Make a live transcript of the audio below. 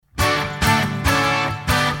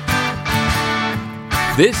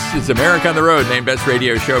This is America on the Road, named Best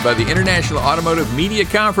Radio Show by the International Automotive Media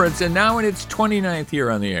Conference, and now in its 29th year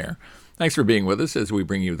on the air. Thanks for being with us as we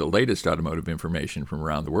bring you the latest automotive information from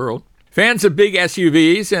around the world. Fans of big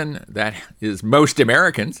SUVs, and that is most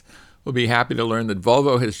Americans, will be happy to learn that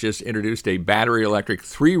Volvo has just introduced a battery electric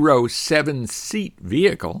 3-row 7-seat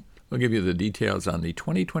vehicle. We'll give you the details on the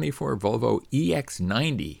 2024 Volvo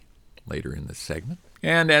EX90 later in this segment.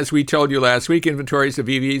 And as we told you last week, inventories of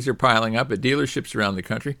EVs are piling up at dealerships around the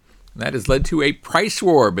country. And that has led to a price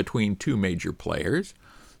war between two major players.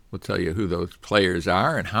 We'll tell you who those players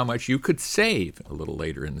are and how much you could save a little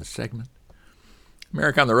later in this segment.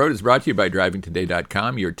 America on the Road is brought to you by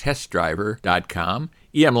DrivingToday.com, YourTestDriver.com,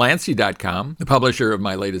 EMLancy.com, the publisher of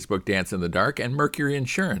my latest book, Dance in the Dark, and Mercury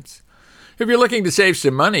Insurance. If you're looking to save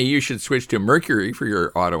some money, you should switch to Mercury for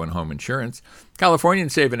your auto and home insurance.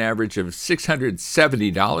 Californians save an average of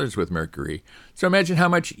 $670 with Mercury. So imagine how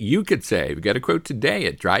much you could save. Get a quote today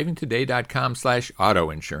at drivingtoday.com/auto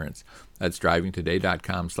insurance. That's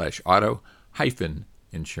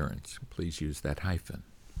drivingtoday.com/auto-insurance. Please use that hyphen.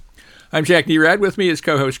 I'm Jack Nerad. With me is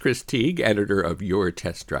co-host Chris Teague, editor of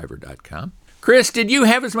YourTestDriver.com. Chris, did you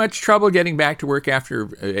have as much trouble getting back to work after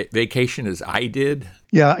vacation as I did?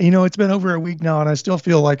 Yeah, it's been over a week now, and I still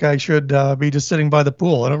feel like I should be just sitting by the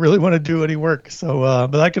pool. I don't really want to do any work. So,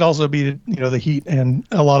 but that could also be, the heat and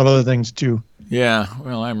a lot of other things too. Yeah,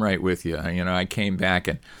 well, I'm right with you. I came back,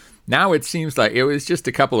 and now it seems like it was just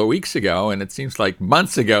a couple of weeks ago, and it seems like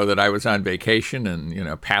months ago that I was on vacation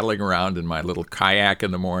and, paddling around in my little kayak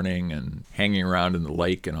in the morning and hanging around in the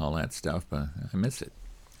lake and all that stuff. I miss it.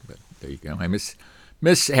 But there you go. I miss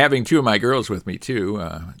having two of my girls with me, too.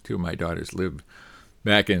 Two of my daughters live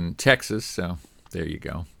back in Texas, so there you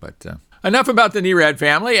go. But enough about the Nerad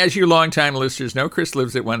family. As you longtime listeners know, Chris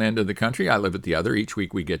lives at one end of the country. I live at the other. Each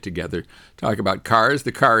week we get together, talk about cars,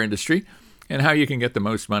 the car industry, and how you can get the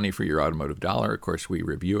most money for your automotive dollar. Of course, we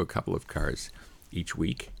review a couple of cars each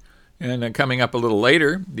week. And coming up a little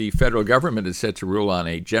later, the federal government is set to rule on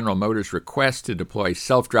a General Motors request to deploy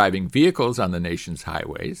self-driving vehicles on the nation's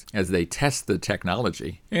highways as they test the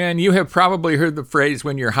technology. And you have probably heard the phrase,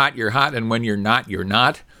 when you're hot, and when you're not, you're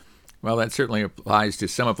not. Well, that certainly applies to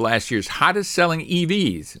some of last year's hottest-selling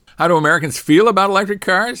EVs. How do Americans feel about electric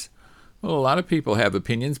cars? Well, a lot of people have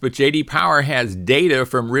opinions, but J.D. Power has data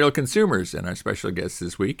from real consumers. And our special guest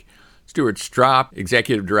this week, Stuart Stropp,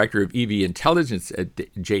 Executive Director of EV Intelligence at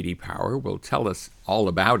J.D. Power, will tell us all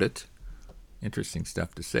about it. Interesting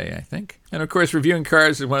stuff to say, I think. And, of course, reviewing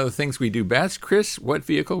cars is one of the things we do best. Chris, what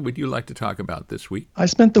vehicle would you like to talk about this week? I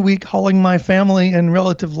spent the week hauling my family in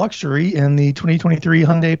relative luxury in the 2023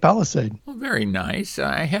 Hyundai Palisade. Well, very nice.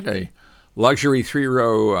 I had a luxury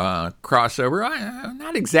 3-row crossover.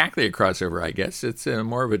 Not exactly a crossover, I guess. It's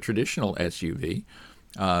more of a traditional SUV.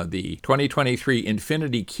 The 2023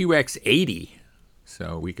 Infiniti QX80.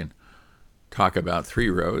 So we can talk about 3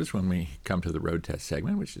 rows when we come to the road test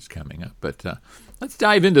segment, which is coming up. But let's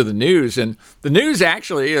dive into the news. And the news,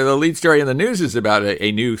 actually, the lead story in the news is about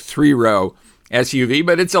a new 3-row SUV,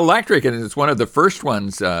 but it's electric, and it's one of the first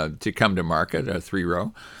ones to come to market, a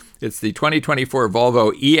 3-row. It's the 2024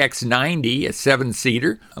 Volvo EX90, a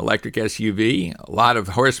 7-seater electric SUV, a lot of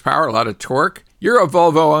horsepower, a lot of torque. You're a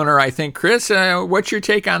Volvo owner, I think, Chris. What's your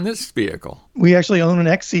take on this vehicle? We actually own an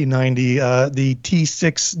XC90, the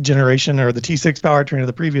T6 generation, or the T6 powertrain of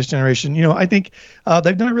the previous generation. I think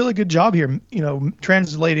they've done a really good job here,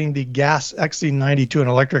 translating the gas XC90 to an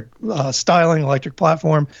electric styling, electric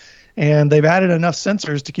platform. And they've added enough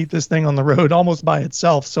sensors to keep this thing on the road almost by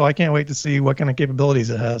itself. So I can't wait to see what kind of capabilities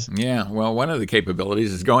it has. Yeah, well, one of the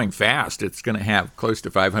capabilities is going fast. It's going to have close to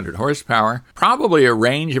 500 horsepower, probably a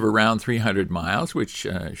range of around 300 miles, which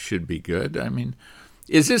should be good. I mean,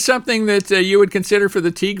 is this something that you would consider for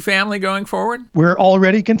the Teague family going forward? We're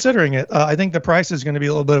already considering it. I think the price is going to be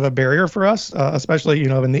a little bit of a barrier for us, especially,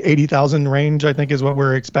 in the 80,000 range, I think is what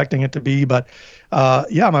we're expecting it to be. But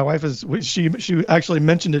my wife she actually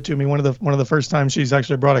mentioned it to me one of the first times she's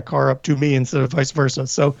actually brought a car up to me instead of vice versa.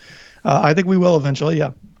 So I think we will eventually.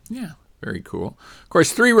 Yeah. Yeah. Very cool. Of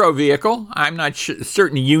course, 3-row vehicle. I'm not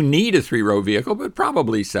certain you need a 3-row vehicle, but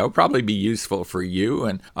probably so. Probably be useful for you.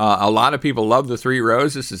 And a lot of people love the 3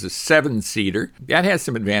 rows. This is a 7-seater. That has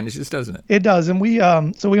some advantages, doesn't it? It does. And we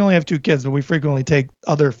only have 2 kids, but we frequently take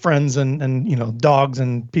other friends and dogs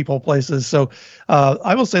and people places. So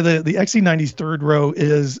I will say that the XC90's 3rd row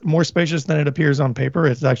is more spacious than it appears on paper.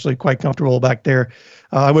 It's actually quite comfortable back there.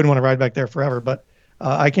 I wouldn't want to ride back there forever, but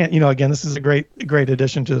I can't, again, this is a great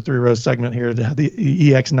addition to the 3-row segment here, the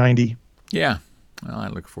EX90. Yeah. Well, I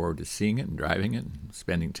look forward to seeing it and driving it and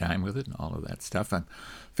spending time with it and all of that stuff. I'm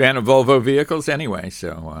a fan of Volvo vehicles anyway,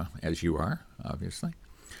 so as you are, obviously.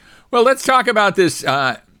 Well, let's talk about this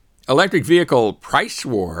electric vehicle price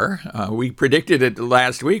war. We predicted it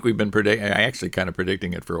last week. We've been actually kind of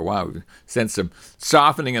predicting it for a while. We've sensed some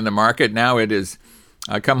softening in the market. Now it has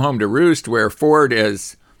come home to roost, where Ford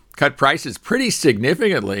has cut prices pretty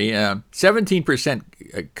significantly.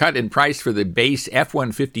 17% cut in price for the base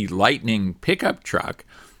F-150 Lightning pickup truck.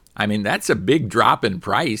 I mean, that's a big drop in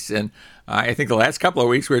price. And I think the last couple of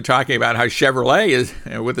weeks we were talking about how Chevrolet is,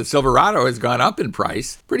 with the Silverado, has gone up in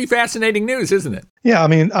price. Pretty fascinating news, isn't it? Yeah, I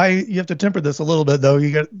mean, you have to temper this a little bit, though.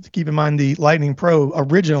 You got to keep in mind the Lightning Pro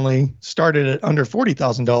originally started at under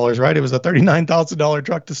 $40,000, right? It was a $39,000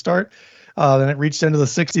 truck to start. Then it reached into the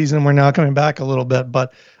 60s, and we're now coming back a little bit.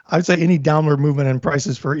 But I'd say any downward movement in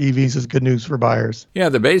prices for EVs is good news for buyers. Yeah,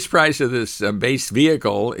 the base price of this base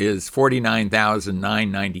vehicle is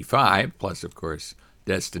 $49,995, plus, of course,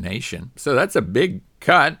 destination. So that's a big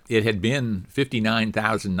cut. It had been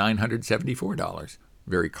 $59,974,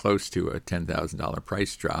 very close to a $10,000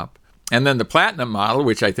 price drop. And then the Platinum model,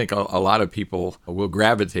 which I think a lot of people will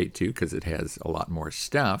gravitate to because it has a lot more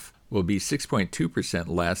stuff, will be 6.2%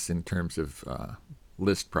 less in terms of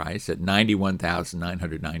list price at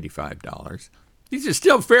 $91,995. These are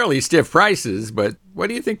still fairly stiff prices, but what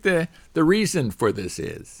do you think the reason for this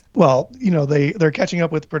is? Well, they're catching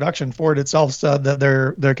up with production. Ford itself said that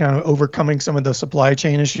they're kind of overcoming some of the supply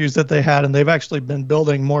chain issues that they had, and they've actually been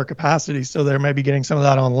building more capacity, so they're maybe getting some of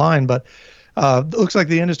that online. But it looks like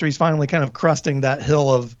the industry's finally kind of cresting that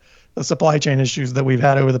hill of the supply chain issues that we've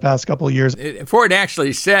had over the past couple of years. Ford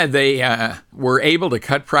actually said they were able to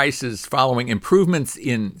cut prices following improvements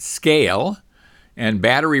in scale and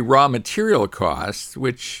battery raw material costs,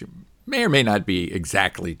 which may or may not be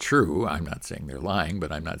exactly true. I'm not saying they're lying, but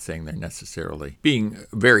I'm not saying they're necessarily being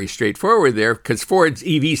very straightforward there, because Ford's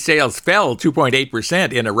EV sales fell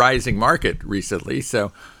 2.8% in a rising market recently.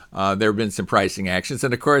 So there have been some pricing actions.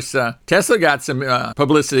 And of course, Tesla got some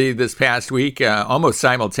publicity this past week, almost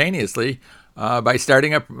simultaneously, by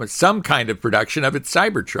starting up some kind of production of its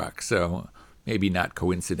Cybertruck. So maybe not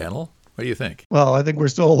coincidental. What do you think? Well, I think we're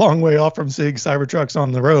still a long way off from seeing Cybertrucks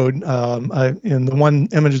on the road. And the one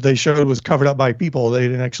image they showed was covered up by people. They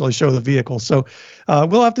didn't actually show the vehicle. So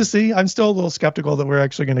we'll have to see. I'm still a little skeptical that we're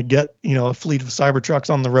actually going to get, a fleet of Cybertrucks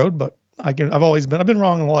on the road, but I've been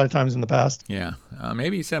wrong a lot of times in the past. Yeah,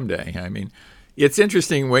 maybe someday. I mean, it's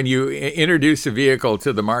interesting when you introduce a vehicle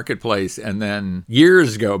to the marketplace and then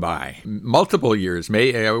years go by, multiple years,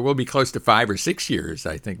 we'll be close to 5 or 6 years,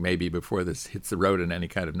 I think, maybe before this hits the road in any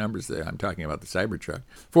kind of numbers there. I'm talking about the Cybertruck.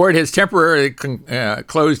 Ford has temporarily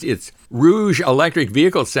closed its Rouge Electric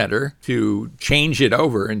Vehicle Center to change it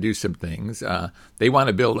over and do some things. They want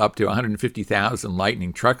to build up to 150,000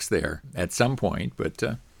 Lightning trucks there at some point, but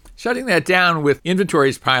shutting that down with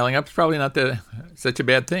inventories piling up is probably not such a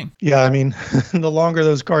bad thing. Yeah, I mean, the longer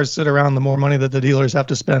those cars sit around, the more money that the dealers have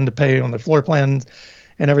to spend to pay on their floor plans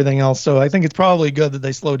and everything else. So I think it's probably good that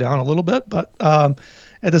they slow down a little bit. But at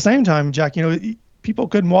the same time, Jack, people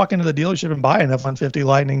couldn't walk into the dealership and buy an F-150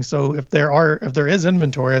 Lightning. So if there is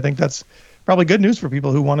inventory, I think that's probably good news for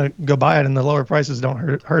people who want to go buy it, and the lower prices don't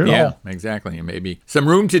hurt at all. Yeah, exactly. And maybe some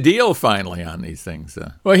room to deal finally on these things.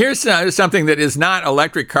 Well, here's something that is not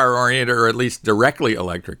electric car oriented, or at least directly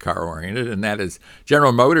electric car oriented, and that is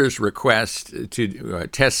General Motors' request to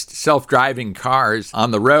test self-driving cars on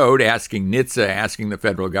the road, asking the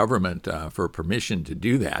federal government for permission to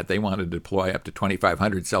do that. They want to deploy up to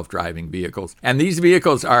 2,500 self-driving vehicles. And these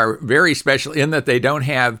vehicles are very special in that they don't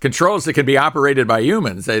have controls that can be operated by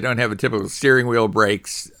humans. They don't have a typical steering wheel,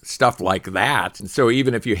 brakes, stuff like that. And so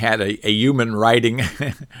even if you had a human riding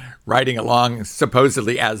along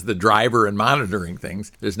supposedly as the driver and monitoring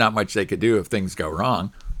things, there's not much they could do if things go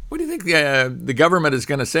wrong. What do you think the government is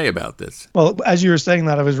going to say about this? Well, as you were saying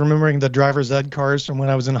that, I was remembering the driver's ed cars from when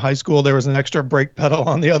I was in high school. There was an extra brake pedal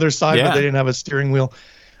on the other side, but they didn't have a steering wheel.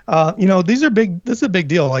 These are big. This is a big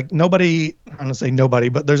deal. Like I'm going to say nobody,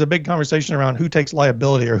 but there's a big conversation around who takes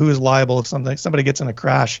liability or who is liable if somebody gets in a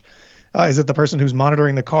crash. Is it the person who's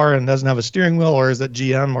monitoring the car and doesn't have a steering wheel, or is it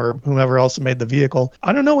GM or whomever else made the vehicle?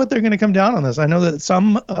 I don't know what they're going to come down on this. I know that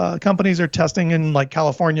some companies are testing in like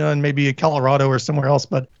California and maybe Colorado or somewhere else.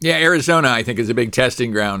 But yeah, Arizona, I think, is a big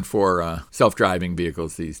testing ground for self-driving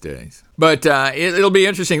vehicles these days. But it'll be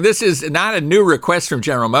interesting. This is not a new request from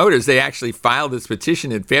General Motors. They actually filed this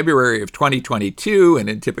petition in February of 2022, and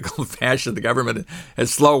in typical fashion, the government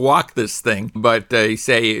has slow-walked this thing. But they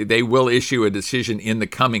say they will issue a decision in the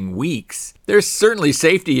coming weeks. There's certainly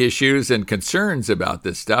safety issues and concerns about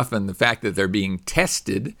this stuff, and the fact that they're being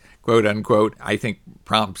tested quote unquote, I think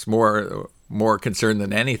prompts more concern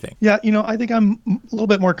than anything. Yeah, I think I'm a little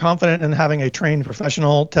bit more confident in having a trained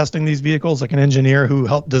professional testing these vehicles, like an engineer who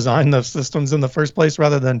helped design the systems in the first place,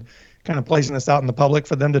 rather than kind of placing this out in the public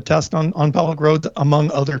for them to test on public roads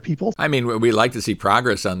among other people. I mean, we like to see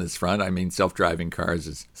progress on this front. I mean, self-driving cars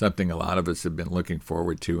is something a lot of us have been looking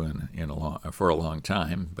forward to for a long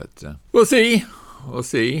time. But we'll see. We'll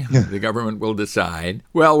see. The government will decide.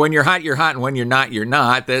 Well, when you're hot, you're hot, and when you're not, you're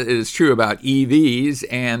not. That is true about EVs.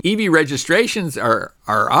 And EV registrations are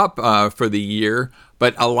up for the year,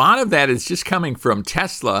 but a lot of that is just coming from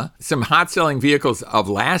Tesla. Some hot-selling vehicles of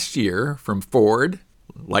last year from Ford,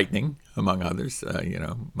 Lightning, among others,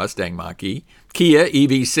 Mustang Mach-E, Kia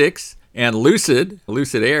EV6, and Lucid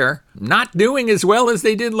Air, not doing as well as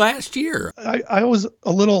they did last year. I was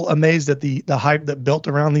a little amazed at the hype that built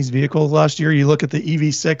around these vehicles last year. You look at the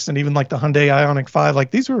EV6 and even like the Hyundai Ioniq 5,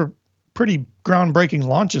 like these were pretty groundbreaking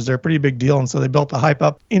launches. They're a pretty big deal. And so they built the hype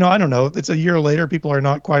up. I don't know. It's a year later. People are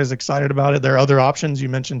not quite as excited about it. There are other options. You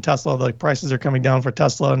mentioned Tesla. The prices are coming down for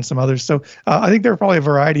Tesla and some others. So I think there are probably a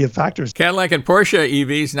variety of factors. Cadillac and Porsche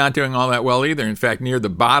EVs not doing all that well either. In fact, near the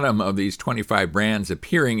bottom of these 25 brands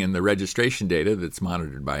appearing in the registration data that's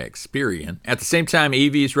monitored by Experian. At the same time,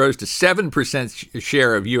 EVs rose to 7%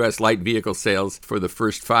 share of U.S. light vehicle sales for the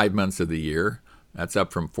first 5 months of the year. That's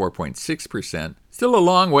up from 4.6%. Still a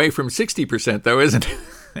long way from 60%, though, isn't it?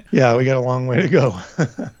 Yeah, we got a long way to go.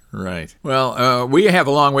 Right. Well, we have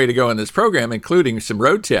a long way to go in this program, including some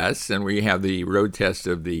road tests. And we have the road test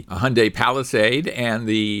of the Hyundai Palisade and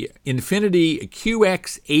the Infiniti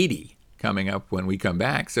QX80 coming up when we come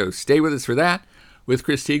back. So stay with us for that. With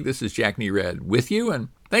Chris Teague, this is Jack Red with you. And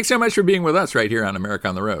thanks so much for being with us right here on America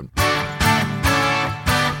on the Road.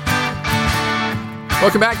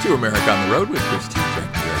 Welcome back to America on the Road with Chris Teague.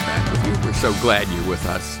 Jack Red back with you. We're so glad you're with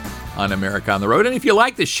us on America on the Road. And if you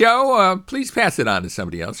like the show, please pass it on to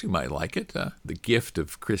somebody else who might like it. The gift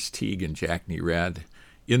of Chris Teague and Jack Red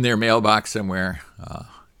in their mailbox somewhere.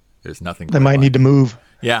 There's nothing. They might need to move.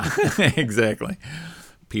 Yeah, exactly.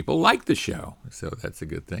 People like the show, so that's a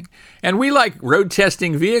good thing. And we like road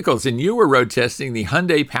testing vehicles, and you were road testing the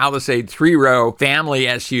Hyundai Palisade 3-row family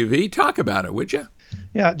SUV. Talk about it, would you?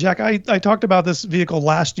 Yeah, Jack, I talked about this vehicle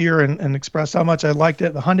last year and expressed how much I liked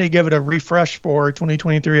it. The Hyundai gave it a refresh for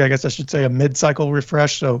 2023. I guess I should say a mid-cycle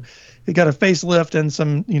refresh. So it got a facelift and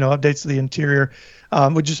some, updates to the interior,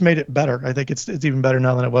 which just made it better. I think it's even better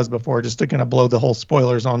now than it was before, just to kind of blow the whole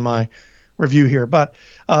spoilers on my review here. But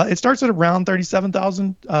it starts at around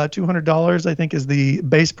 $37,200, I think, is the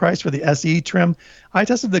base price for the SE trim. I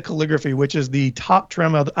tested the calligraphy, which is the top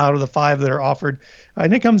trim out of the 5 that are offered,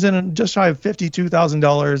 and it comes in just shy of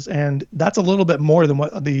 $52,000, and that's a little bit more than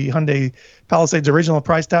what the Hyundai Palisade's original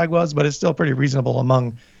price tag was, but it's still pretty reasonable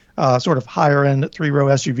among sort of higher end 3-row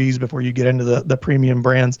SUVs before you get into the premium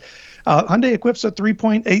brands. Hyundai equips a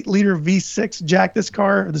 3.8 liter V6. Jack, this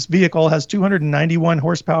vehicle has 291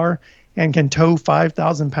 horsepower and can tow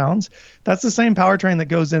 5,000 pounds. That's the same powertrain that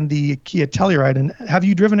goes in the Kia Telluride. And have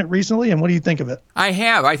you driven it recently, and what do you think of it? I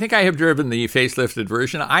have. I think I have driven the facelifted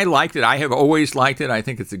version. I liked it. I have always liked it. I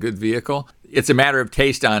think it's a good vehicle. It's a matter of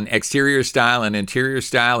taste on exterior style and interior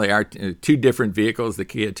style. They are two different vehicles, the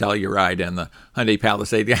Kia Telluride and the Hyundai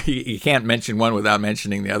Palisade. You can't mention one without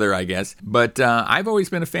mentioning the other, I guess. But I've always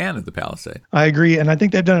been a fan of the Palisade. I agree, and I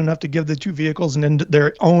think they've done enough to give the two vehicles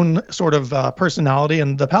their own sort of personality.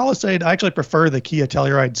 And the Palisade, I actually prefer the Kia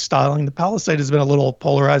Telluride styling. The Palisade has been a little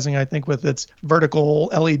polarizing, I think, with its vertical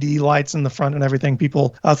LED lights in the front and everything.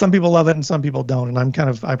 Some people love it and some people don't, and I'm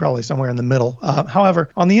probably somewhere in the middle. However,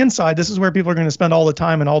 on the inside, this is where people are going to spend all the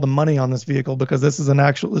time and all the money on this vehicle, because this is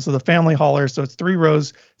a family hauler. So it's 3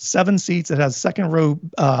 rows, 7 seats. It has second row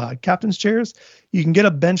captain's chairs. You can get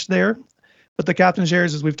a bench there, but the captain's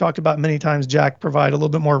chairs, as we've talked about many times, Jack, provide a little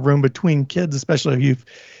bit more room between kids, especially if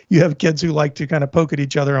you have kids who like to kind of poke at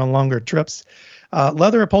each other on longer trips.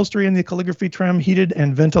 Leather upholstery in the calligraphy trim, heated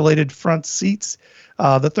and ventilated front seats.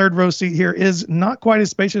 The third row seat here is not quite as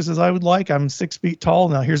spacious as I would like. I'm 6 feet tall.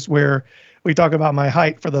 Now here's where we talk about my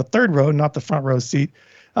height for the third row, not the front row seat.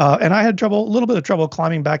 And I had a little bit of trouble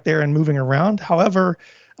climbing back there and moving around. However,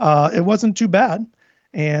 it wasn't too bad.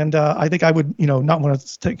 And I think I would, not want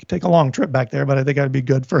to take a long trip back there, but I think I'd be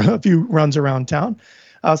good for a few runs around town.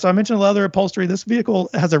 So I mentioned leather upholstery. This vehicle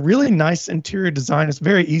has a really nice interior design. It's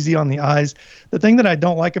very easy on the eyes. The thing that I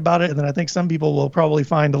don't like about it, and that I think some people will probably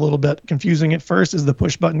find a little bit confusing at first, is the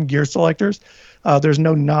push-button gear selectors. There's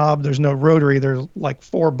no knob. There's no rotary. There's like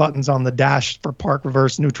 4 buttons on the dash for park,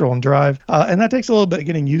 reverse, neutral, and drive. And that takes a little bit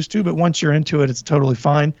getting used to, but once you're into it, it's totally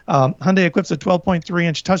fine. Hyundai equips a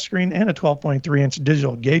 12.3-inch touchscreen and a 12.3-inch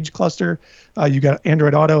digital gauge cluster. You got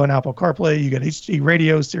Android Auto and Apple CarPlay. You got HD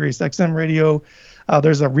radio, Sirius XM radio.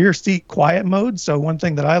 There's a rear seat quiet mode. So one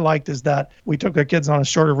thing that I liked is that we took the kids on a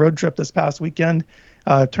shorter road trip this past weekend.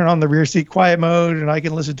 Turn on the rear seat quiet mode, and I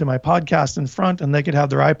can listen to my podcast in front, and they could have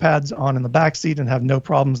their iPads on in the back seat and have no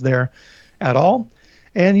problems there at all.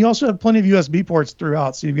 And you also have plenty of USB ports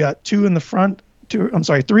throughout. So you've got 3 in the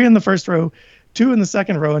first row, 2 in the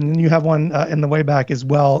second row, and then you have one in the way back as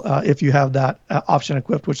well if you have that option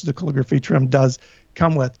equipped, which the calligraphy trim does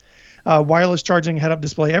come with. Wireless charging, head-up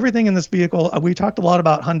display, everything in this vehicle. We talked a lot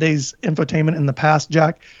about Hyundai's infotainment in the past,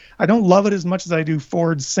 Jack. I don't love it as much as I do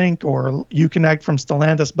Ford Sync or Uconnect from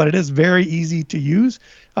Stellantis, but it is very easy to use.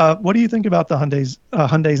 What do you think about the Hyundai's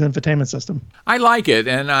infotainment system? I like it,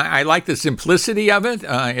 and I like the simplicity of it.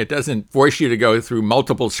 It doesn't force you to go through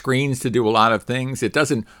multiple screens to do a lot of things. It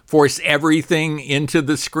doesn't force everything into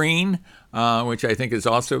the screen, which I think is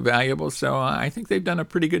also valuable. So I think they've done a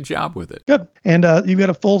pretty good job with it. Good. And you've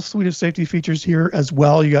got a full suite of safety features here as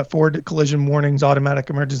well. You got forward collision warnings,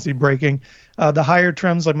 automatic emergency braking. The higher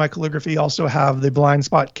trims like my calligraphy also have the blind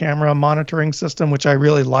spot camera monitoring system, which I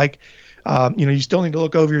really like. You still need to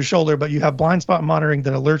look over your shoulder, but you have blind spot monitoring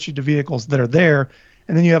that alerts you to vehicles that are there.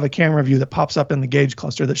 And then you have a camera view that pops up in the gauge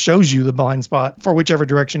cluster that shows you the blind spot for whichever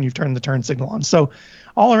direction you've turned the turn signal on. So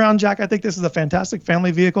all around, Jack, I think this is a fantastic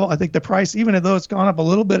family vehicle. I think the price, even though it's gone up a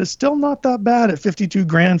little bit, is still not that bad at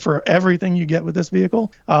 $52,000 for everything you get with this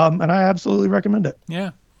vehicle. And I absolutely recommend it. Yeah,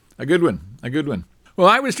 a good one. Well,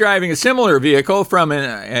 I was driving a similar vehicle from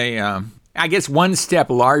I guess one step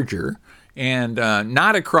larger, and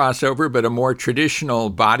not a crossover, but a more traditional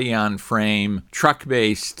body-on-frame,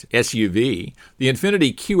 truck-based SUV. The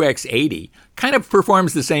Infiniti QX80 kind of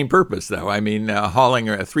performs the same purpose, though. I mean, hauling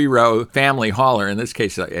a 3-row family hauler, in this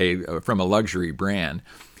case from a luxury brand.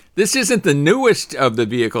 This isn't the newest of the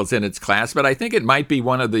vehicles in its class, but I think it might be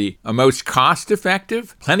one of the most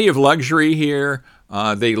cost-effective. Plenty of luxury here.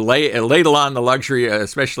 They ladle on the luxury,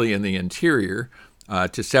 especially in the interior,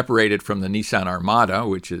 to separate it from the Nissan Armada,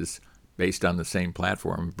 which is based on the same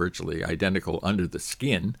platform, virtually identical under the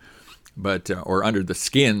skin, or under the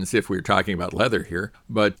skins if we're talking about leather here.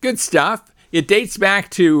 But good stuff. It dates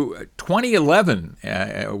back to 2011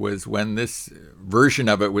 was when this version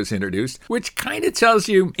of it was introduced, which kind of tells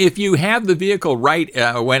you if you have the vehicle right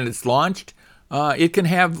when it's launched, it can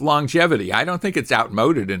have longevity. I don't think it's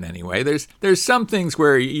outmoded in any way. There's some things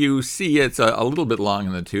where you see it's a little bit long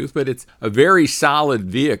in the tooth, but it's a very solid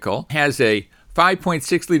vehicle. Has a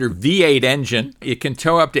 5.6-liter V8 engine. It can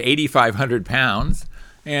tow up to 8,500 pounds.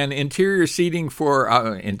 And interior seating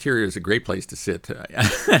interior is a great place to sit. You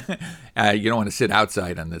don't want to sit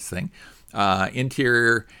outside on this thing.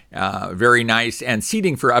 Interior, very nice, and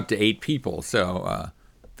seating for up to 8 people. So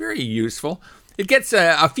very useful. It gets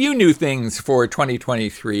a few new things for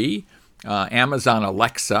 2023. Amazon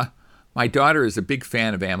Alexa. My daughter is a big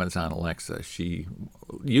fan of Amazon Alexa. She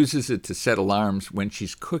uses it to set alarms when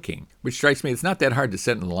she's cooking, which strikes me, it's not that hard to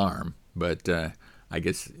set an alarm, but I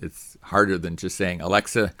guess it's harder than just saying,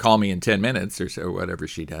 Alexa, call me in 10 minutes or so, whatever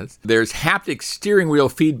she does. There's haptic steering wheel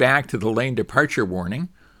feedback to the lane departure warning,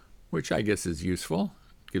 which I guess is useful.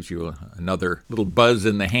 Gives you another little buzz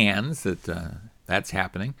in the hands that's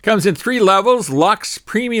happening. Comes in 3 levels, Luxe,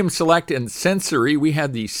 Premium Select, and Sensory. We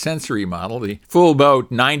had the Sensory model, the full boat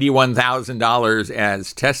 $91,000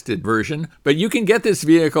 as tested version. But you can get this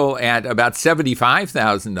vehicle at about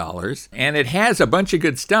 $75,000, and it has a bunch of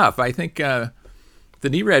good stuff. I think the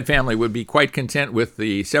Nerad family would be quite content with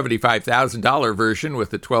the $75,000 version with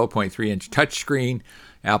the 12.3-inch touchscreen,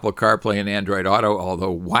 Apple CarPlay and Android Auto,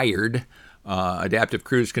 although wired, adaptive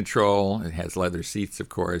cruise control. It has leather seats, of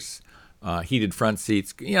course. Heated front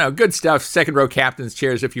seats, good stuff. Second row captain's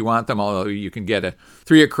chairs if you want them, although you can get a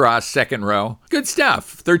 3 across second row. Good stuff.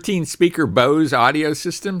 13 speaker Bose audio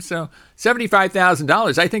system. So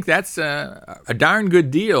 $75,000. I think that's a darn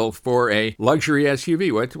good deal for a luxury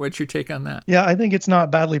SUV. What's your take on that? Yeah, I think it's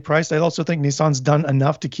not badly priced. I also think Nissan's done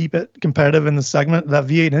enough to keep it competitive in the segment. That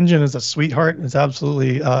V8 engine is a sweetheart. It's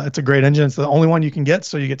absolutely, it's a great engine. It's the only one you can get.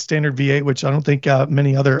 So you get standard V8, which I don't think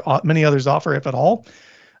many others offer, if at all.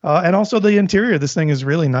 And also the interior, this thing is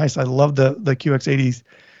really nice. I love the QX80s,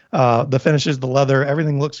 the finishes, the leather,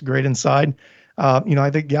 everything looks great inside. I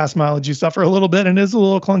think gas mileage, you suffer a little bit, and it is a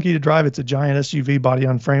little clunky to drive. It's a giant SUV body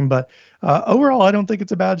on frame, but overall, I don't think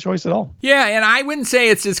it's a bad choice at all. Yeah, and I wouldn't say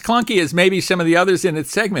it's as clunky as maybe some of the others in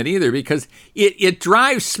its segment either, because it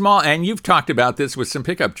drives small, and you've talked about this with some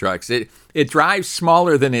pickup trucks. It drives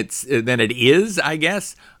smaller than it is, I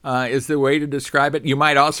guess, is the way to describe it. You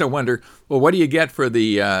might also wonder, well, what do you get for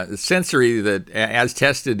the Sensory that, as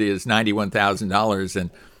tested, is $91,000 and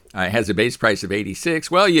has a base price of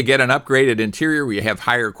 $86,000. Well, you get an upgraded interior where you have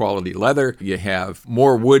higher quality leather, you have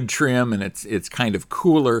more wood trim, and it's kind of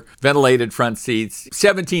cooler, ventilated front seats,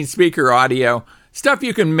 17-speaker audio, stuff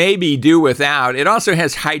you can maybe do without. It also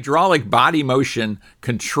has hydraulic body motion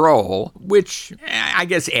control, which I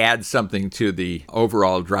guess adds something to the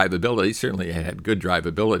overall drivability. Certainly it had good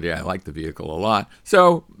drivability. I like the vehicle a lot.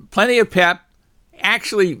 So plenty of pep.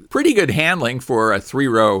 Actually, pretty good handling for a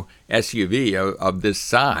three-row SUV of this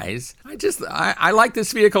size. I like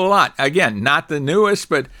this vehicle a lot. Again, not the newest,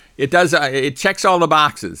 but it checks all the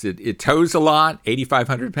boxes. It tows a lot,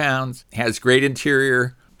 8,500 pounds, has great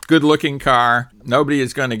interior, good-looking car. Nobody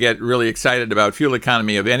is going to get really excited about fuel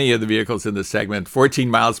economy of any of the vehicles in this segment.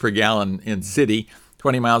 14 miles per gallon in city,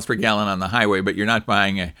 20 miles per gallon on the highway, but you're not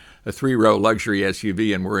buying a three-row luxury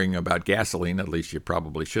SUV and worrying about gasoline. At least you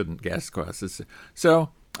probably shouldn't, gas costs. So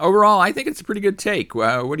overall, I think it's a pretty good take.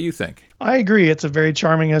 What do you think? I agree. It's a very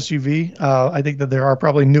charming SUV. I think that there are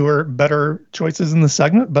probably newer, better choices in the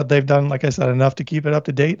segment, but they've done, like I said, enough to keep it up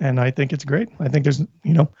to date, and I think it's great. I think there's,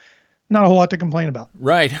 not a whole lot to complain about.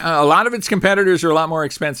 Right. A lot of its competitors are a lot more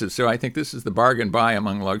expensive, so I think this is the bargain buy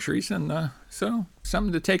among luxuries, and so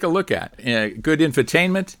something to take a look at. Good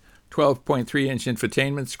infotainment, 12.3-inch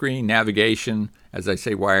infotainment screen, navigation, as I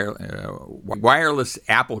say, wireless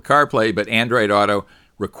Apple CarPlay, but Android Auto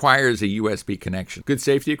requires a USB connection. Good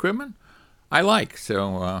safety equipment, I like,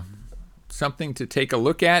 so something to take a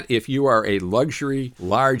look at if you are a luxury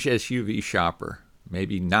large SUV shopper.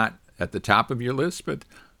 Maybe not at the top of your list, but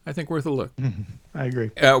I think worth a look. I agree.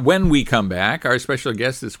 When we come back, our special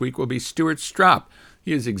guest this week will be Stuart Stropp.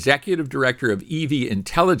 He is Executive Director of EV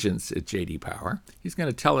Intelligence at J.D. Power. He's going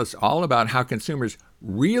to tell us all about how consumers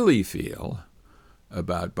really feel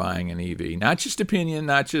about buying an EV. Not just opinion,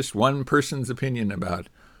 not just one person's opinion about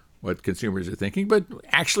what consumers are thinking, but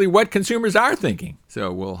actually what consumers are thinking.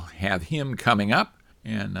 So we'll have him coming up,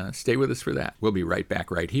 and stay with us for that. We'll be right back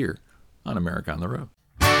right here on America on the Road.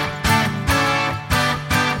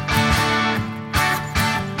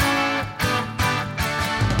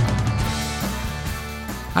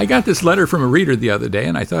 I got this letter from a reader the other day,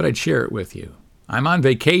 and I thought I'd share it with you. I'm on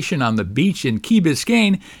vacation on the beach in Key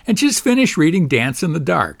Biscayne and just finished reading Dance in the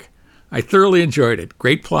Dark. I thoroughly enjoyed it.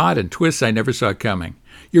 Great plot and twists I never saw coming.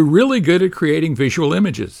 You're really good at creating visual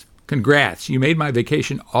images. Congrats, you made my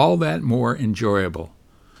vacation all that more enjoyable.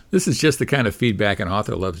 This is just the kind of feedback an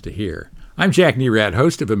author loves to hear. I'm Jack Nerad,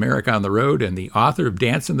 host of America on the Road and the author of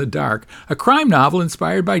Dance in the Dark, a crime novel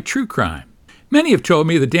inspired by true crime. Many have told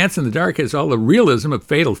me that Dance in the Dark has all the realism of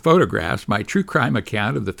Fatal Photographs, my true crime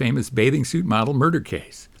account of the famous bathing suit model murder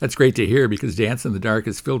case. That's great to hear because Dance in the Dark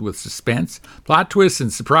is filled with suspense, plot twists,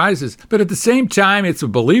 and surprises, but at the same time, it's a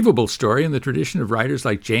believable story in the tradition of writers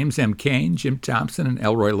like James M. Cain, Jim Thompson, and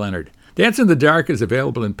Elroy Leonard. Dance in the Dark is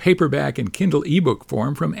available in paperback and Kindle ebook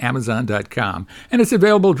form from Amazon.com, and it's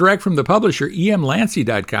available direct from the publisher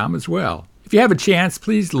emlancy.com as well. If you have a chance,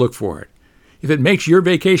 please look for it. If it makes your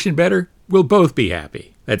vacation better, we'll both be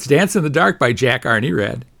happy. That's Dance in the Dark by Jack R.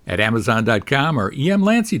 Nerad at Amazon.com or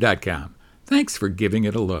emlancy.com. Thanks for giving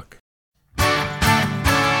it a look.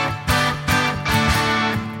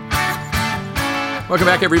 Welcome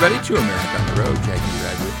back, everybody, to America on the Road. Jack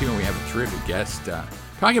Nerad with you, and we have a terrific guest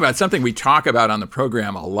talking about something we talk about on the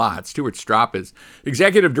program a lot. Stuart Stropp is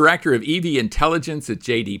Executive Director of EV Intelligence at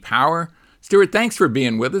J.D. Power. Stuart, thanks for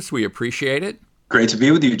being with us. We appreciate it. Great to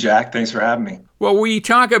be with you, Jack. Thanks for having me. Well, we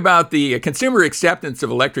talk about the consumer acceptance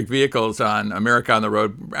of electric vehicles on America on the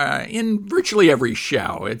Road in virtually every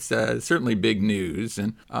show. It's certainly big news.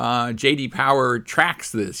 And J.D. Power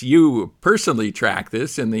tracks this. You personally track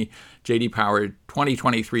this in the J.D. Power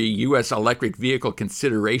 2023 U.S. Electric Vehicle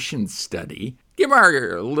Consideration Study. Give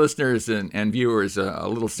our listeners and viewers a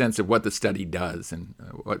little sense of what the study does and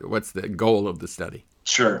what's the goal of the study.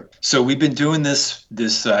 Sure. So we've been doing this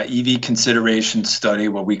EV consideration study,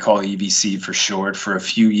 what we call EVC for short, for a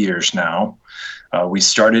few years now. We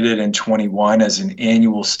started it in 21 as an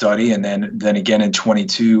annual study, and then again in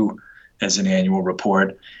 22 as an annual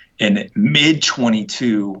report. In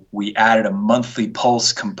mid-22, we added a monthly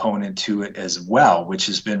pulse component to it as well, which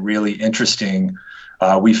has been really interesting.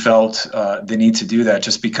 We felt the need to do that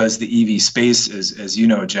just because the EV space is, as you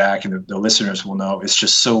know, Jack, and the listeners will know, it's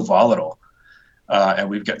just so volatile. and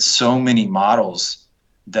we've got so many models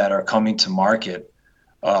that are coming to market,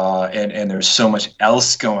 and there's so much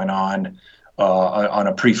else going on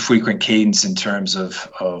a pretty frequent cadence in terms of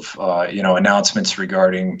announcements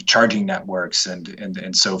regarding charging networks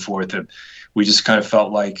and so forth. That we just kind of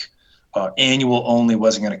felt like annual only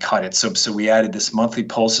wasn't going to cut it. So we added this monthly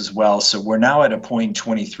pulse as well. So we're now at a point in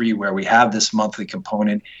 23 where we have this monthly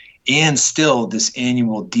component and still this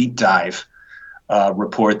annual deep dive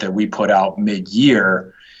report that we put out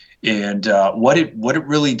mid-year. And what it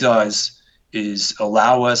really does is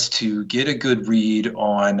allow us to get a good read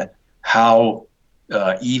on how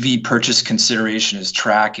EV purchase consideration is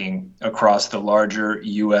tracking across the larger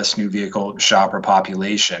U.S. new vehicle shopper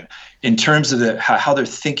population in terms of how they're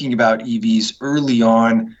thinking about EVs early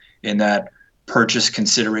on in that purchase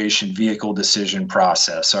consideration vehicle decision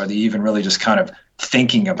process. Are they even really just kind of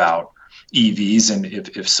thinking about EVs? And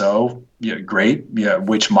if so, great.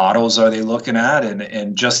 Which models are they looking at?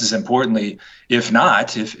 And just as importantly, if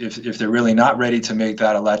not, if they're really not ready to make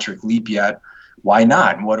that electric leap yet, why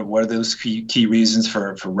not? And what are those key reasons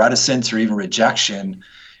for reticence or even rejection,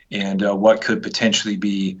 and what could potentially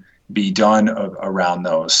be done around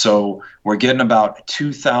those? So we're getting about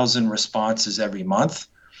 2,000 responses every month.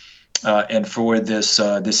 And for this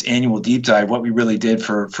annual deep dive, what we really did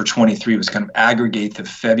for 23 was kind of aggregate the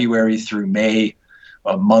February through May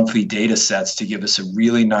monthly data sets to give us a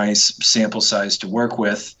really nice sample size to work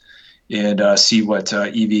with and see what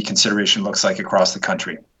EV consideration looks like across the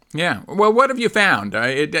country. Yeah. Well, what have you found?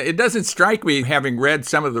 It doesn't strike me, having read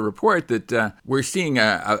some of the report, that we're seeing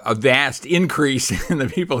a vast increase in the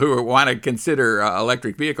people who want to consider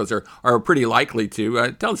electric vehicles or are pretty likely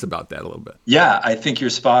to. Tell us about that a little bit. Yeah, I think you're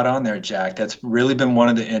spot on there, Jack. That's really been one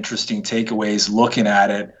of the interesting takeaways looking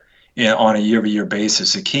at it on a year-over-year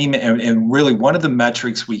basis. It came and really one of the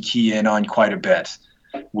metrics we key in on quite a bit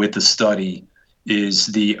with the study is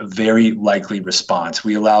the very likely response.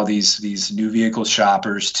 We allow these new vehicle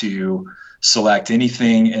shoppers to select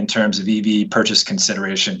anything in terms of EV purchase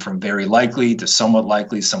consideration from very likely to somewhat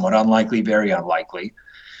likely, somewhat unlikely, very unlikely.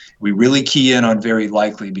 We really key in on very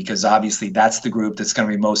likely because obviously that's the group that's going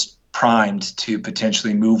to be most primed to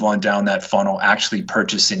potentially move on down that funnel, actually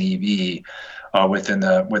purchase an EV within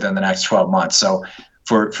the next 12 months. So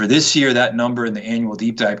for this year, that number in the annual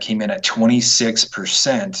deep dive came in at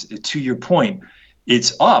 26%. To your point,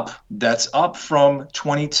 it's up. That's up from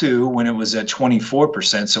 22 when it was at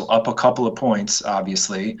 24%, so up a couple of points,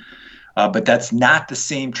 obviously. But that's not the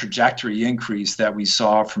same trajectory increase that we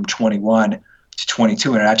saw from 21 to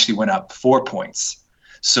 22, and it actually went up 4 points.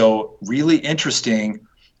 So really interesting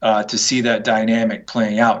to see that dynamic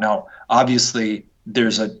playing out. Now, obviously,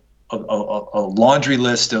 there's a laundry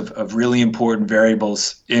list of really important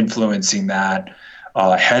variables influencing that.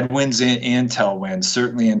 Headwinds and tailwinds.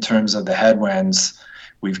 Certainly in terms of the headwinds,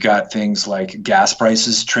 we've got things like gas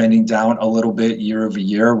prices trending down a little bit year over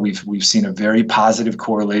year. We've seen a very positive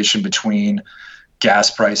correlation between gas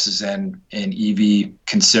prices and EV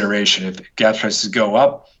consideration. If gas prices go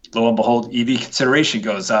up, lo and behold, EV consideration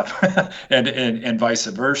goes up and vice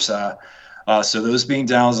versa. So those being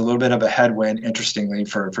down is a little bit of a headwind, interestingly,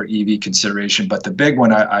 for EV consideration. But the big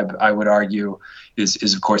one I would argue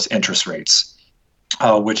is of course interest rates,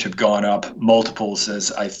 which have gone up multiples,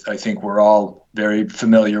 as I think we're all very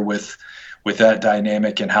familiar with that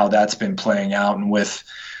dynamic and how that's been playing out, and with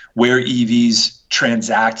where EVs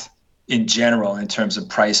transact in general in terms of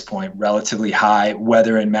price point, relatively high,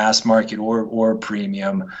 whether in mass market or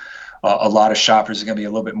premium. A lot of shoppers are going to be a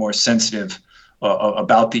little bit more sensitive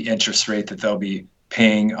about the interest rate that they'll be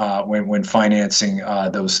paying when financing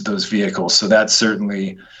those vehicles. So that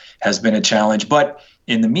certainly has been a challenge. But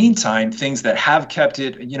in the meantime, things that have kept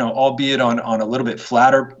it, albeit on a little bit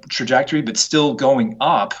flatter trajectory, but still going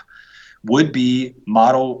up, would be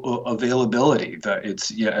model availability.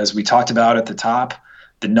 It's as we talked about at the top,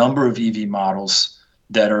 the number of EV models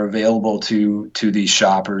that are available to these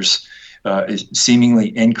shoppers is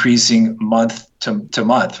seemingly increasing month to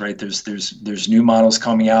month, right? There's new models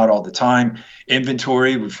coming out all the time.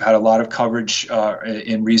 Inventory, we've had a lot of coverage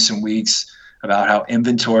in recent weeks about how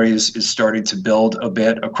inventory is starting to build a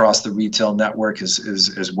bit across the retail network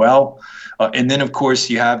as well. And then, of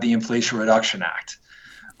course, you have the Inflation Reduction Act,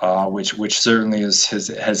 which certainly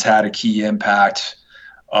has had a key impact.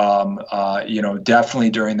 Definitely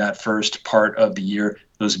during that first part of the year.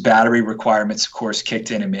 Those battery requirements, of course,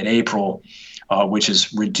 kicked in mid-April, which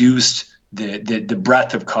has reduced the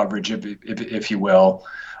breadth of coverage, if you will.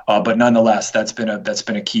 But nonetheless, that's been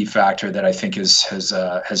a key factor that I think has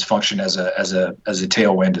functioned as a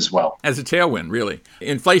tailwind as well. As a tailwind, really.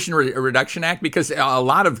 Inflation Reduction Act, because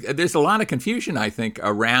there's a lot of confusion, I think,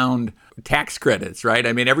 around tax credits, right?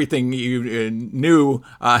 I mean, everything you knew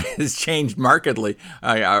has changed markedly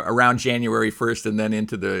around January 1st and then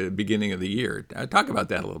into the beginning of the year. Talk about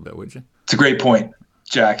that a little bit, would you? It's a great point,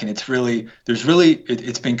 Jack. And it's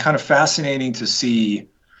been kind of fascinating to see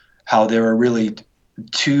how there are really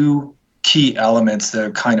two key elements that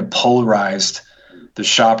have kind of polarized the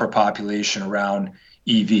shopper population around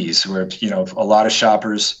EVs, where, a lot of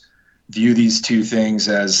shoppers view these two things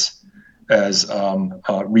as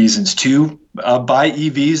reasons to buy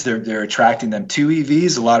EVs. They're attracting them to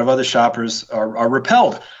EVs. A lot of other shoppers are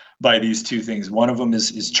repelled by these two things. One of them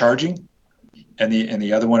is charging, and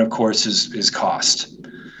the other one, of course, is cost.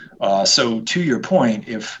 So to your point,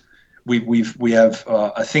 if we have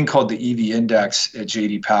a thing called the EV Index at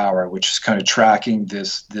JD Power, which is kind of tracking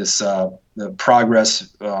the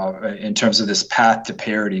progress in terms of this path to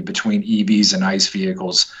parity between EVs and ICE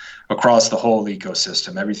vehicles across the whole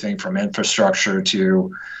ecosystem, everything from infrastructure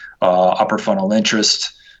to upper funnel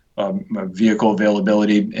interest, vehicle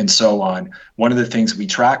availability, and so on. One of the things we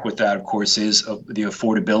track with that, of course, is the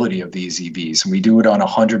affordability of these EVs. And we do it on a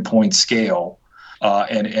 100-point scale.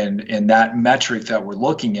 And that metric that we're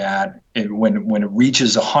looking at, when it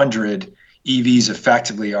reaches 100, EVs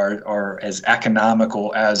effectively are as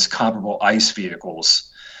economical as comparable ICE vehicles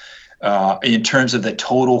in terms of the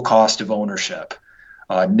total cost of ownership,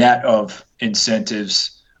 net of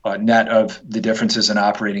incentives, net of the differences in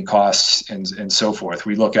operating costs, and so forth.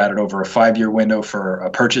 We look at it over a 5-year window for a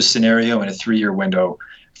purchase scenario and a 3-year window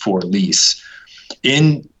for lease.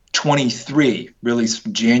 In 23, really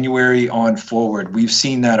from January on forward, we've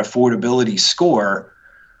seen that affordability score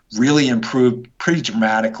really improve pretty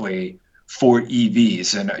dramatically for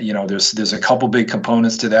EVs. And, there's a couple big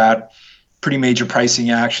components to that. Pretty major pricing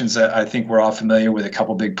actions that I think we're all familiar with. A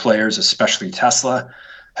couple big players, especially Tesla,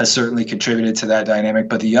 has certainly contributed to that dynamic.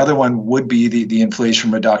 But the other one would be the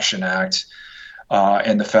Inflation Reduction Act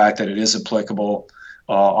and the fact that it is applicable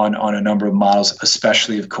on a number of models,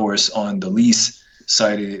 especially, of course, on the lease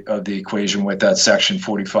side of the equation with that Section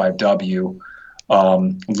 45W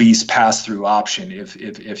lease pass-through option,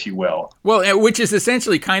 if you will. Well, which is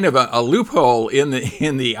essentially kind of a loophole in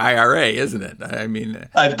the IRA, isn't it? I mean,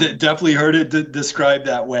 I've definitely heard it described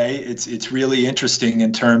that way. It's really interesting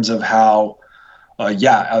in terms of how,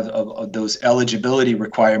 of those eligibility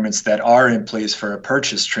requirements that are in place for a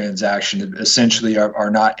purchase transaction essentially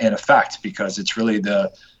are not in effect, because it's really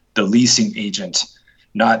the leasing agent,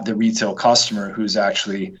 not the retail customer, who's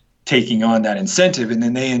actually taking on that incentive. And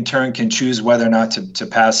then they in turn can choose whether or not to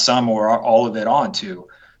pass some or all of it on to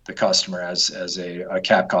the customer as a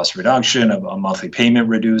cap cost reduction, a monthly payment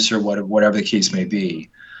reducer, whatever the case may be.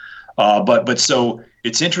 But so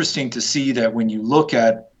it's interesting to see that when you look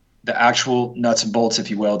at the actual nuts and bolts,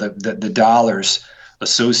 if you will, the dollars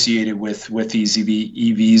associated with these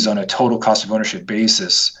EVs on a total cost of ownership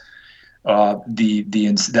basis,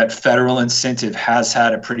 that federal incentive has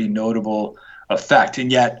had a pretty notable effect.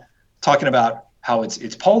 And yet, talking about how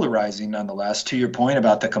it's polarizing nonetheless, to your point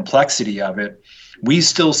about the complexity of it, we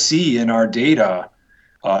still see in our data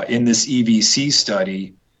in this EVC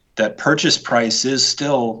study that purchase price is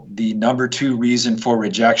still the number 2 reason for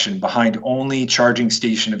rejection, behind only charging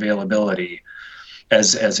station availability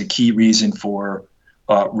as a key reason for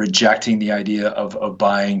rejecting the idea of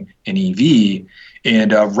buying an EV.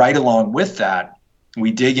 And right along with that, we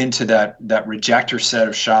dig into that rejector set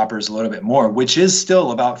of shoppers a little bit more, which is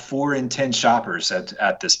still about 4 in 10 shoppers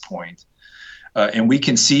at this point. And we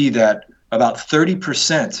can see that about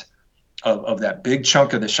 30% of that big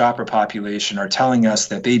chunk of the shopper population are telling us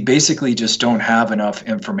that they basically just don't have enough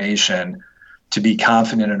information to be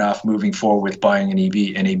confident enough moving forward with buying an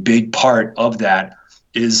EV. And a big part of that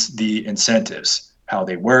is the incentives, how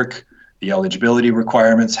they work, the eligibility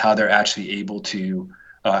requirements, how they're actually able to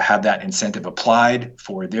have that incentive applied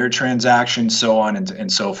for their transaction, so on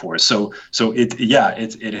and so forth. So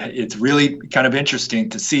it's really kind of interesting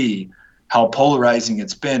to see how polarizing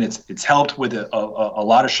it's been. It's helped with a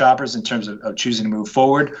lot of shoppers in terms of choosing to move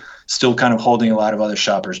forward, still kind of holding a lot of other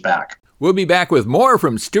shoppers back. We'll be back with more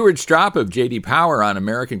from Stuart Stropp of JD Power on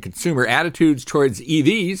American consumer attitudes towards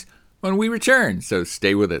EVs when we return, so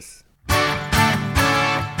stay with us.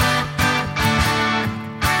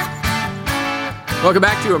 Welcome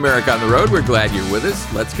back to America on the Road. We're glad you're with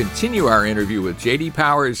us. Let's continue our interview with JD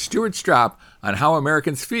Power's Stuart Stropp on how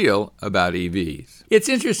Americans feel about EVs. It's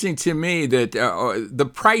interesting to me that the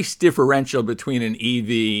price differential between an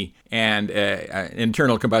EV and an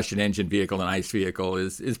internal combustion engine vehicle and ICE vehicle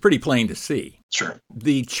is pretty plain to see. Sure.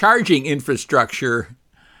 The charging infrastructure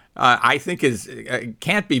I think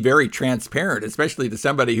can't be very transparent, especially to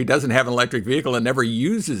somebody who doesn't have an electric vehicle and never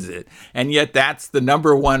uses it. And yet that's the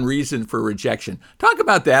number one reason for rejection. Talk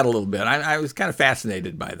about that a little bit. I was kind of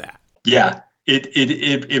fascinated by that. Yeah,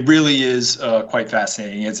 it really is quite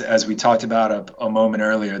fascinating. As we talked about a moment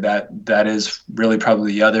earlier, that is really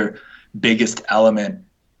probably the other biggest element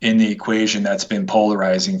in the equation that's been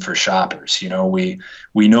polarizing for shoppers.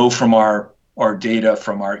 We know from our data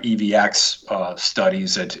from our EVX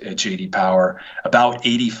studies at JD Power, about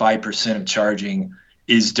 85% of charging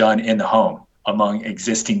is done in the home among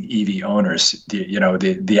existing EV owners.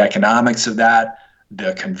 The economics of that,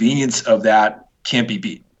 the convenience of that can't be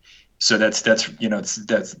beat. So that's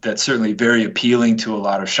certainly very appealing to a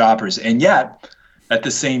lot of shoppers. And yet, at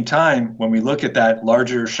the same time, when we look at that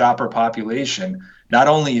larger shopper population, not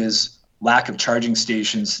only is lack of charging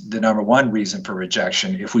stations the number one reason for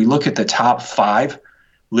rejection, if we look at the top 5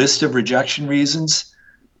 list of rejection reasons,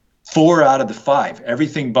 4 out of the 5,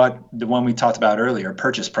 everything but the one we talked about earlier,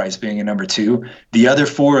 purchase price being a number 2, the other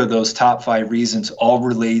 4 of those top 5 reasons all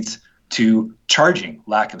relate to charging,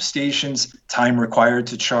 lack of stations, time required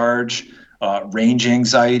to charge, range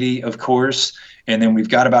anxiety, of course. And then we've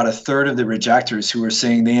got about a third of the rejectors who are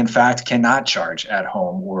saying they, in fact, cannot charge at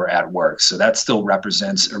home or at work. So that still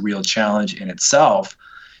represents a real challenge in itself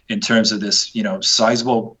in terms of this,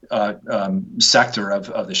 sizable sector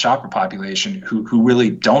of the shopper population who really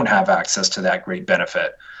don't have access to that great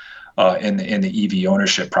benefit in the EV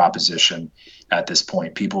ownership proposition at this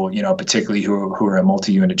point. People, particularly who are in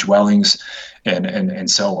multi-unit dwellings and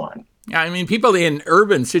so on. I mean, people in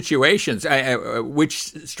urban situations,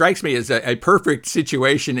 which strikes me as a perfect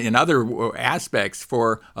situation in other aspects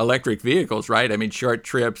for electric vehicles, right? I mean, short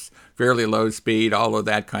trips, fairly low speed, all of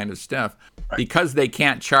that kind of stuff. Right. Because they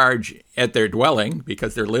can't charge at their dwelling,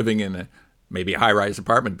 because they're living in maybe a high-rise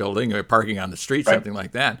apartment building or parking on the street, right. Something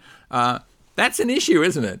like that. That's an issue,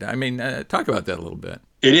 isn't it? I mean, talk about that a little bit.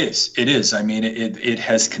 It is. I mean, it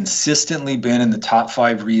has consistently been in the top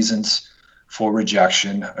 5 reasons for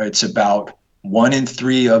rejection. It's about 1 in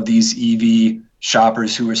 3 of these EV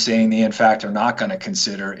shoppers who are saying they, in fact, are not going to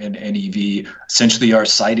consider an EV, essentially are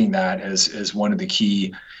citing that as one of the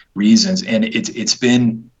key reasons. And it's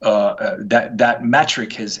been that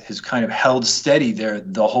metric has kind of held steady there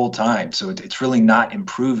the whole time. So it's really not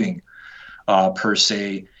improving per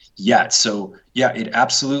se yet. So yeah, it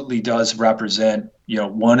absolutely does represent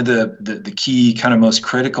one of the key kind of most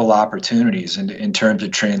critical opportunities in terms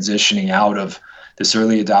of transitioning out of this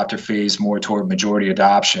early adopter phase more toward majority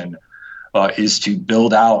adoption is to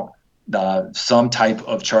build out some type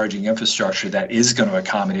of charging infrastructure that is going to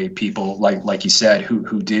accommodate people like you said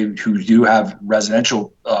who do have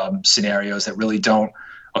residential scenarios that really don't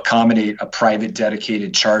accommodate a private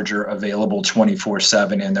dedicated charger available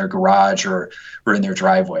 24/7 in their garage or in their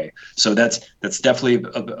driveway. So that's definitely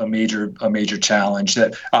a major challenge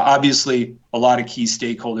that obviously a lot of key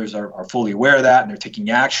stakeholders are fully aware of that and they're taking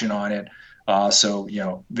action on it. So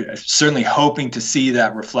certainly hoping to see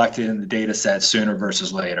that reflected in the data set sooner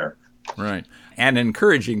versus later. Right. An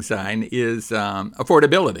encouraging sign is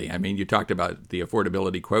affordability. I mean, you talked about the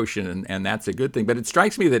affordability quotient, and that's a good thing. But it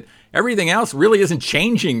strikes me that everything else really isn't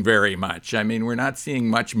changing very much. I mean, we're not seeing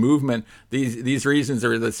much movement. These reasons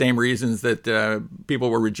are the same reasons that people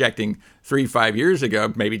were rejecting 3-5 years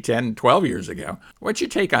ago, maybe 10, 12 years ago. What's your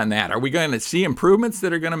take on that? Are we going to see improvements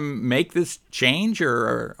that are going to make this change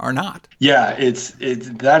or not? Yeah,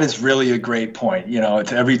 that is really a great point.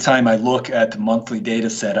 It's every time I look at the monthly data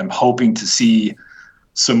set, I'm hoping to see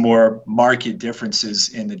some more market differences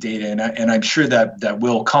in the data, and I'm sure that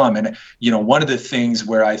will come. And one of the things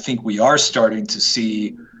where I think we are starting to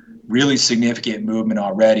see really significant movement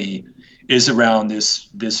already is around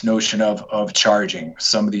this notion of charging.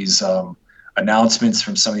 Some of these announcements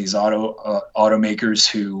from some of these automakers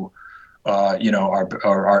who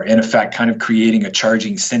are in effect kind of creating a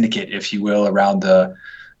charging syndicate, if you will, around the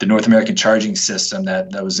North American charging system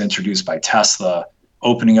that was introduced by Tesla,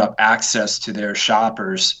 opening up access to their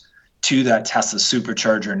shoppers to that Tesla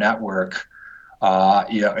supercharger network.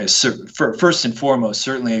 Is first and foremost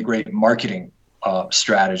certainly a great marketing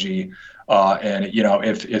strategy. And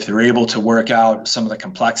if they're able to work out some of the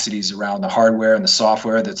complexities around the hardware and the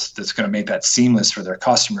software that's going to make that seamless for their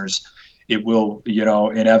customers, it will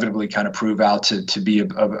inevitably kind of prove out to be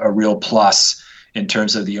a real plus in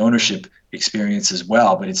terms of the ownership experience as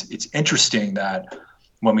well. But it's interesting that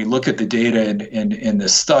when we look at the data in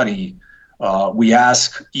this study, we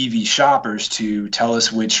ask EV shoppers to tell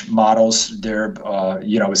us which models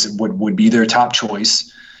would be their top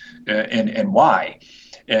choice and why.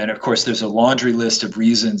 And of course, there's a laundry list of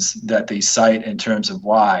reasons that they cite in terms of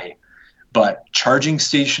why. But charging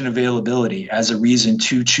station availability as a reason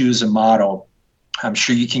to choose a model, I'm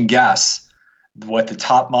sure you can guess what the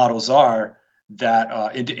top models are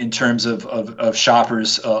that in terms of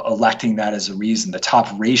shoppers electing that as a reason. The top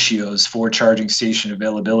ratios for charging station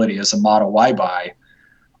availability as a Model Y buy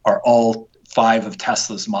are all 5 of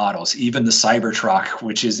Tesla's models. Even the Cybertruck,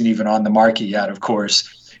 which isn't even on the market yet, of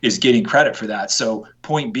course, is getting credit for that. So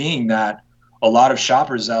point being that a lot of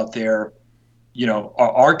shoppers out there,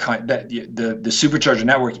 are kind that the supercharger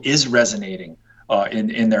network is resonating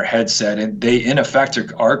in their headset, and they in effect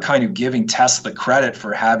are kind of giving Tesla credit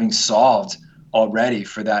for having solved already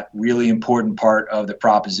for that really important part of the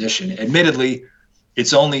proposition. Admittedly,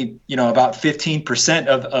 it's only about 15%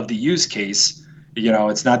 of the use case.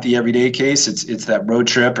 It's not the everyday case. It's that road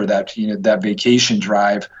trip or that that vacation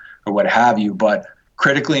drive or what have you, but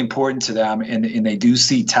critically important to them, and they do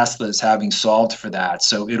see Tesla as having solved for that.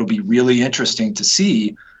 So it'll be really interesting to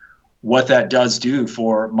see what that does do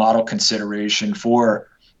for model consideration for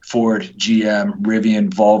Ford, GM, Rivian,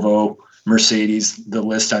 Volvo, Mercedes. The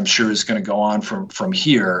list, I'm sure, is going to go on from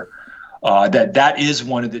here. That is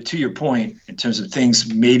one of the, to your point, in terms of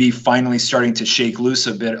things maybe finally starting to shake loose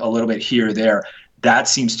a little bit here or there. That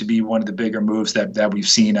seems to be one of the bigger moves that we've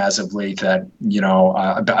seen as of late that,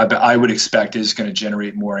 I would expect is going to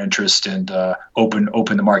generate more interest and open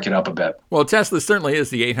the market up a bit. Well, Tesla certainly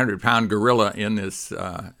is the 800-pound gorilla in this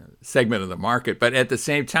segment of the market. But at the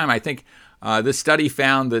same time, I think this study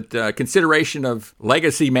found that consideration of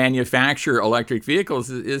legacy manufacturer electric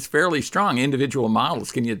vehicles is fairly strong, individual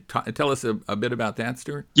models. Can you tell us a bit about that,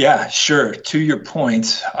 Stuart? Yeah, sure. To your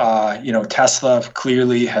point, Tesla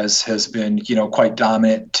clearly has been, quite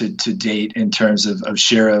dominant to date in terms of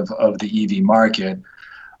share of the EV market.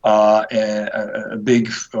 And a big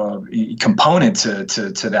component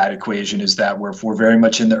to that equation is that we're very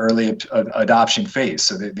much in the early adoption phase.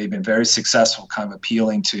 So they've been very successful kind of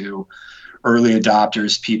appealing to early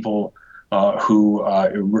adopters, people who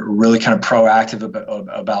were really kind of proactive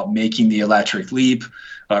about making the electric leap,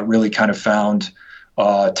 really kind of found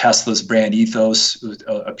Tesla's brand ethos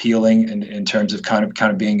appealing in terms of kind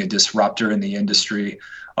of being a disruptor in the industry.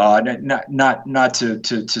 Not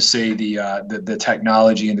to say the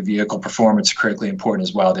technology and the vehicle performance are critically important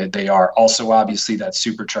as well. They are also obviously that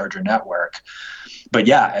supercharger network. But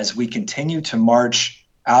yeah, as we continue to march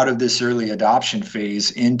out of this early adoption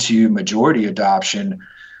phase into majority adoption,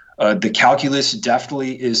 the calculus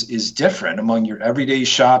definitely is different among your everyday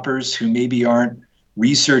shoppers who maybe aren't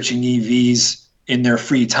researching EVs in their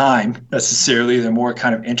free time necessarily. They're more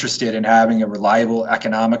kind of interested in having a reliable,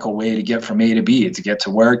 economical way to get from A to B, to get to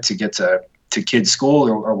work, to get to kids' school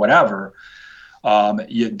or whatever.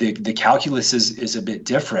 The calculus is a bit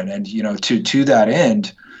different. And, to that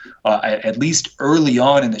end, at least early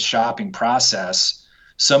on in the shopping process,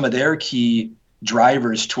 some of their key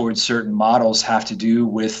drivers towards certain models have to do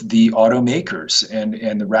with the automakers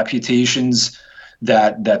and the reputations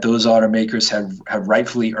that those automakers have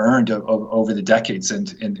rightfully earned over the decades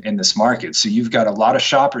in this market. So you've got a lot of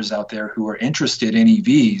shoppers out there who are interested in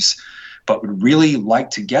EVs, but would really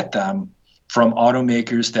like to get them from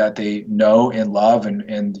automakers that they know and love,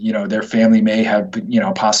 and their family may have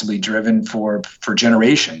possibly driven for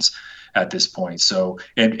generations at this point. So,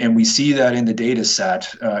 and we see that in the data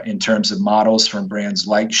set in terms of models from brands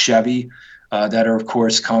like Chevy that are of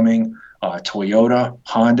course coming, Toyota,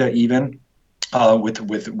 Honda even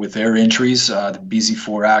with their entries, the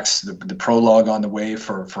BZ4X, the Prologue on the way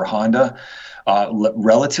for Honda.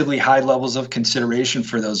 Relatively high levels of consideration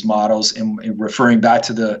for those models, and referring back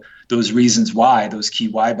to those reasons why, those key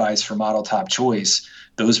why buys for model top choice,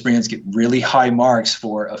 those brands get really high marks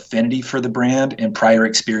for affinity for the brand and prior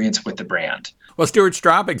experience with the brand. Well, Stuart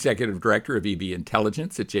Straub, Executive Director of EV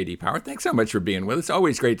Intelligence at J.D. Power, thanks so much for being with us.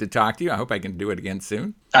 Always great to talk to you. I hope I can do it again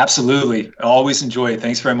soon. Absolutely. Always enjoy it.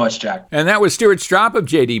 Thanks very much, Jack. And that was Stuart Straub of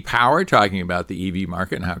J.D. Power talking about the EV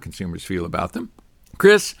market and how consumers feel about them.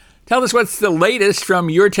 Chris, tell us what's the latest from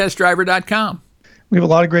yourtestdriver.com. We have a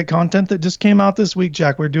lot of great content that just came out this week,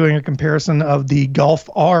 Jack. We're doing a comparison of the Golf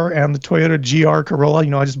R and the Toyota GR Corolla.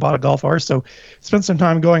 I just bought a Golf R, so spent some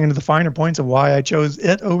time going into the finer points of why I chose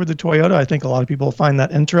it over the Toyota. I think a lot of people find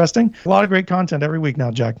that interesting. A lot of great content every week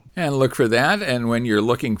now, Jack. And look for that. And when you're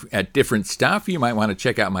looking at different stuff, you might want to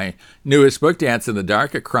check out my newest book, Dance in the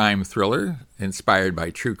Dark, a crime thriller inspired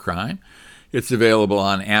by true crime. It's available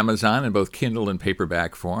on Amazon in both Kindle and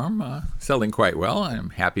paperback form, selling quite well. I'm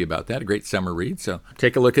happy about that. A great summer read. So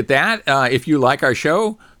take a look at that. If you like our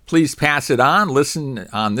show, please pass it on. Listen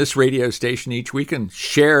on this radio station each week and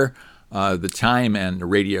share the time and the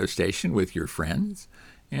radio station with your friends.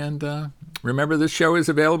 And remember, this show is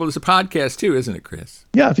available as a podcast too, isn't it, Chris?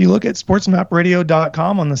 Yeah, if you look at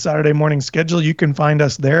sportsmapradio.com on the Saturday morning schedule, you can find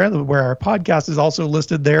us there, where our podcast is also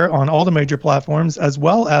listed there on all the major platforms, as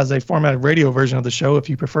well as a formatted radio version of the show if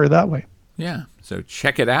you prefer that way. Yeah, so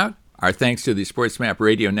check it out. Our thanks to the SportsMap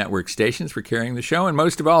Radio Network stations for carrying the show, and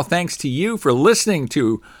most of all, thanks to you for listening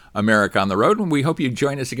to America on the Road, and we hope you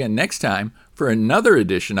join us again next time for another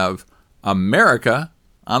edition of America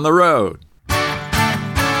on the Road.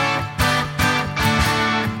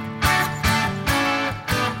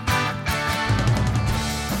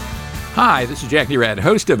 Hi, this is Jackie Rad,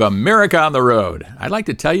 host of America on the Road. I'd like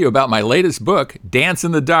to tell you about my latest book, Dance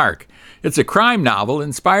in the Dark. It's a crime novel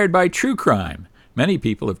inspired by true crime. Many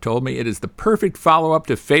people have told me it is the perfect follow-up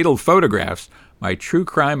to Fatal Photographs, my true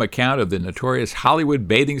crime account of the notorious Hollywood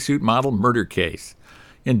bathing suit model murder case.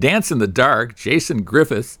 In Dance in the Dark, Jason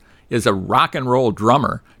Griffiths is a rock and roll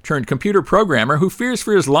drummer turned computer programmer who fears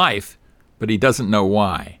for his life, but he doesn't know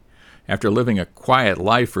why. After living a quiet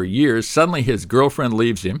life for years, suddenly his girlfriend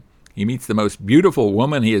leaves him. He meets the most beautiful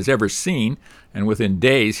woman he has ever seen, and within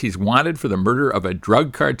days he's wanted for the murder of a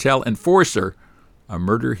drug cartel enforcer, a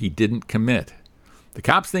murder he didn't commit. The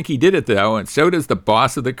cops think he did it, though, and so does the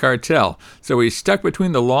boss of the cartel, so he's stuck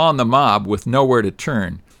between the law and the mob with nowhere to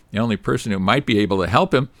turn. The only person who might be able to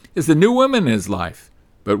help him is the new woman in his life.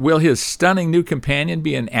 But will his stunning new companion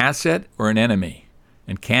be an asset or an enemy?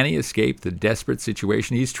 And can he escape the desperate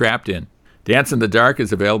situation he's trapped in? Dance in the Dark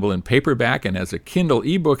is available in paperback and as a Kindle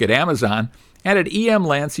ebook at Amazon and at E.M.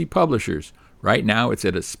 Lancy Publishers. Right now, it's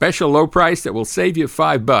at a special low price that will save you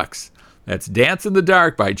 $5. That's Dance in the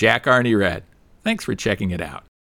Dark by Jack Arney Red. Thanks for checking it out.